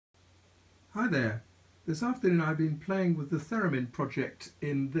Hi there. This afternoon I've been playing with the Theremin project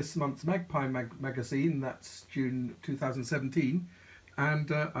in this month's Magpi magazine, that's June 2017,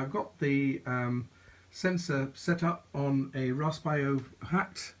 and I've got the sensor set up on a Raspberry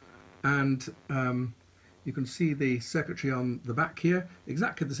hat, and you can see the circuitry on the back here,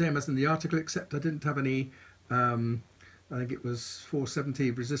 exactly the same as in the article, except I didn't have any, I think it was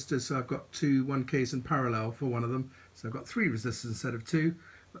 470 resistors, so I've got two 1Ks in parallel for one of them, so I've got three resistors instead of two,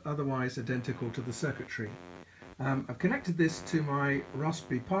 but otherwise identical to the circuitry. I've connected this to my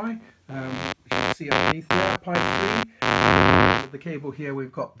Raspberry Pi, which you can see underneath there, Pi 3. With the cable here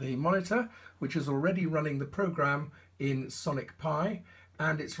we've got the monitor, which is already running the program in Sonic Pi,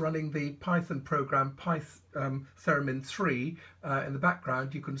 and it's running the Python program Pi Theremin 3 in the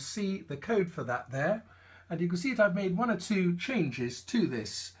background. You can see the code for that there, and you can see that I've made one or two changes to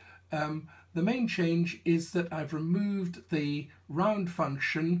this. The main change is that I've removed the round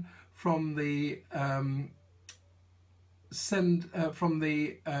function from the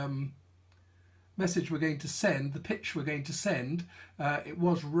message we're going to send, the pitch we're going to send. It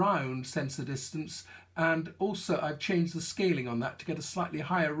was round sensor distance, and also I've changed the scaling on that to get a slightly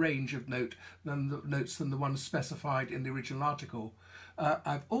higher range of notes than the ones specified in the original article.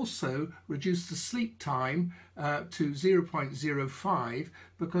 I've also reduced the sleep time to 0.05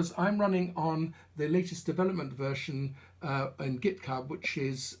 because I'm running on the latest development version in GitHub, which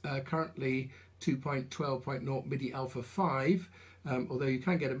is currently 2.12.0 MIDI Alpha 5, although you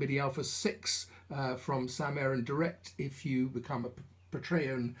can get a MIDI Alpha 6 from Sam Aaron Direct if you become a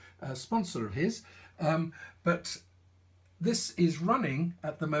Patreon sponsor of his. But this is running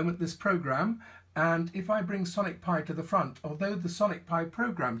at the moment, this program, and if I bring Sonic Pi to the front, although the Sonic Pi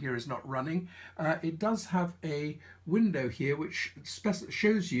program here is not running, it does have a window here which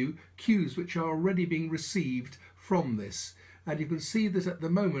shows you cues which are already being received from this. And you can see that at the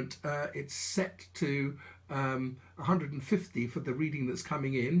moment it's set to 150 for the reading that's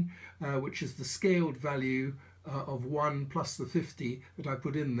coming in, which is the scaled value of 1 plus the 50 that I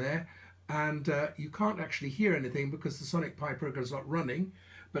put in there. And you can't actually hear anything because the Sonic Pi program is not running.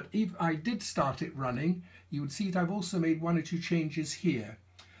 But if I did start it running, you would see that I've also made one or two changes here.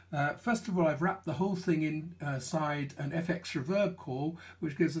 First of all, I've wrapped the whole thing inside an FX reverb call,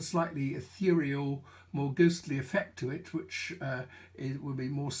 which gives a slightly ethereal, more ghostly effect to it, which will be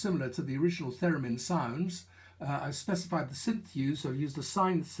more similar to the original Theremin sounds. I've specified the synth used, so I've used a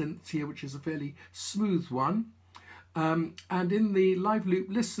sine synth here, which is a fairly smooth one. And in the live loop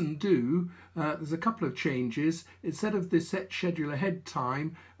listen do, there's a couple of changes. Instead of the set schedule ahead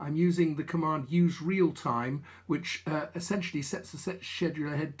time, I'm using the command use real time, which essentially sets the set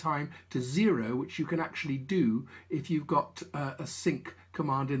schedule ahead time to 0, which you can actually do if you've got a sync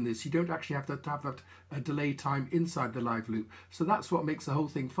command in this. You don't actually have to have a delay time inside the live loop. So that's what makes the whole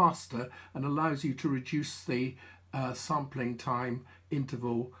thing faster and allows you to reduce the sampling time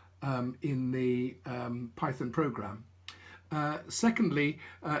interval in the Python program. Secondly,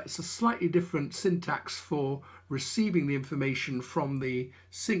 it's a slightly different syntax for receiving the information from the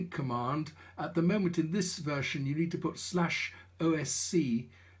sync command. At the moment in this version you need to put /osc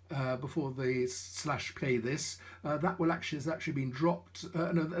before the /play this. That will actually has actually been dropped,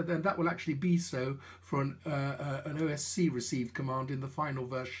 and that will actually be so for an OSC received command in the final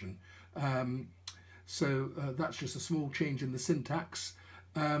version. So that's just a small change in the syntax.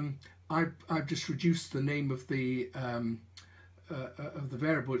 I've just reduced the name of the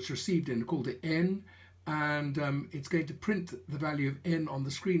variable it's received in, called it n, and it's going to print the value of n on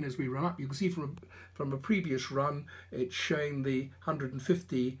the screen as we run up. You can see from a previous run it's showing the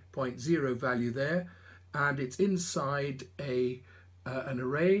 150.0 value there, and it's inside an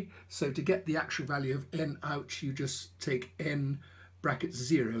array. So to get the actual value of n out, you just take n brackets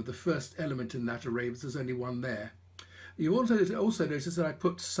 0, the first element in that array, because there's only one there. You also notice that I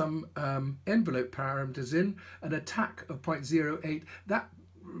put some envelope parameters in, an attack of 0.08. That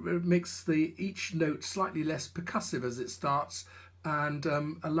makes each note slightly less percussive as it starts, and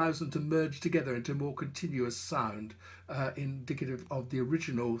allows them to merge together into a more continuous sound, indicative of the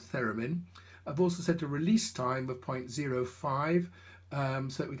original Theremin. I've also set a release time of 0.05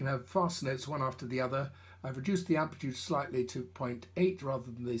 so that we can have fast notes one after the other. I've reduced the amplitude slightly to 0.8 rather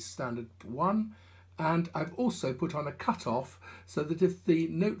than the standard 1. And I've also put on a cutoff so that if the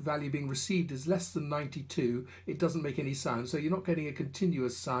note value being received is less than 92, it doesn't make any sound. So you're not getting a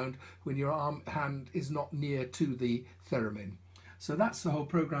continuous sound when your hand is not near to the theremin. So that's the whole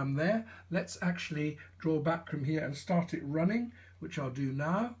program there. Let's actually draw back from here and start it running, which I'll do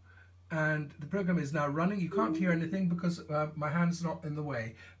now. And the program is now running. You can't hear anything because my hand's not in the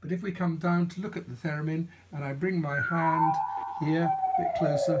way. But if we come down to look at the theremin and I bring my hand here a bit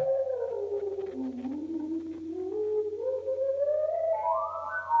closer,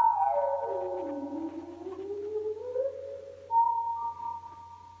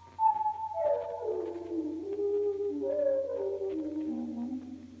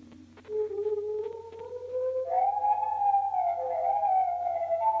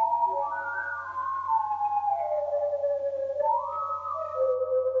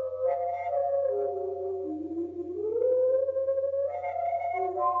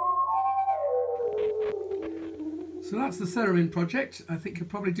 So that's the Theremin project. I think you could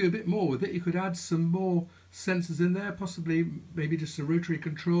probably do a bit more with it. You could add some more sensors in there, possibly maybe just a rotary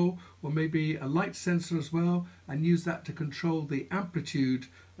control or maybe a light sensor as well, and use that to control the amplitude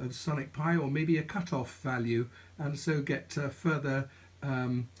of sonic pi, or maybe a cutoff value, and so get further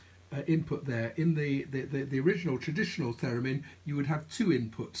input there. In the original traditional Theremin, you would have two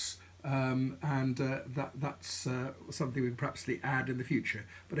inputs, that's something we can perhaps add in the future.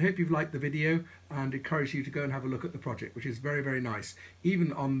 But I hope you've liked the video and encourage you to go and have a look at the project, which is very, very nice.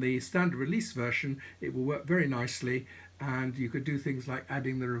 Even on the standard release version, it will work very nicely, and you could do things like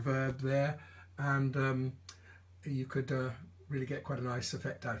adding the reverb there, and you could really get quite a nice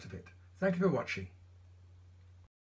effect out of it. Thank you for watching.